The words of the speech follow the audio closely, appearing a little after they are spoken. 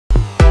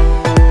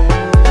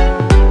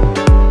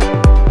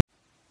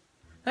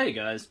Hey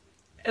guys,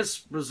 it's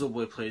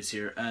Brazilboy Plays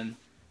here, and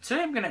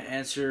today I'm going to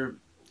answer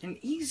an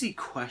easy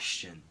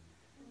question.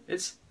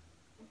 It's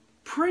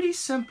pretty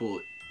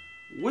simple.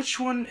 Which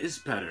one is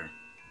better?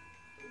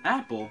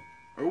 Apple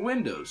or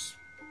Windows?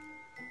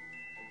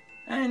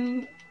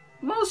 And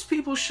most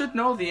people should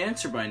know the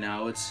answer by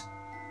now. It's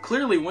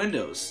clearly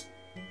Windows.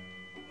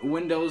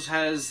 Windows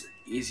has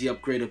easy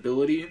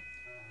upgradability,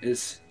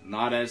 it's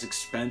not as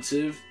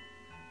expensive,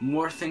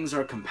 more things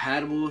are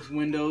compatible with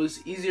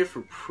Windows, easier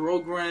for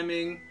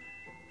programming.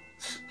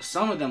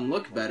 Some of them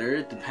look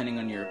better, depending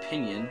on your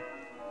opinion,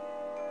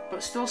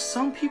 but still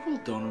some people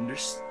don't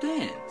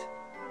understand.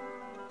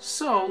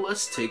 So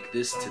let's take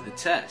this to the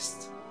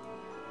test.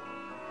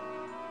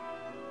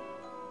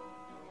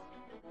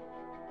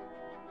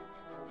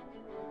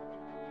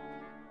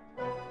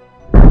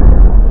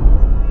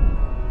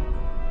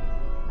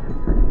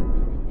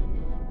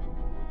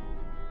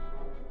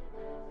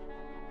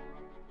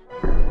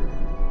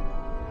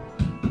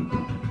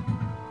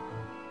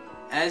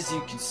 As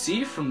you can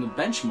see from the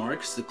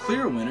benchmarks, the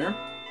clear winner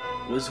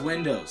was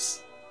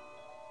Windows.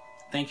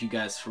 Thank you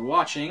guys for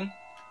watching,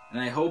 and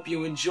I hope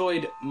you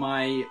enjoyed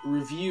my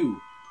review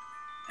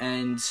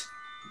and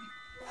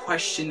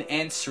question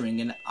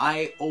answering and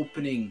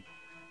eye-opening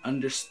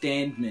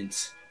understanding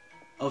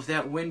of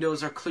that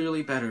Windows are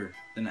clearly better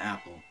than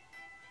Apple.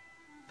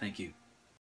 Thank you.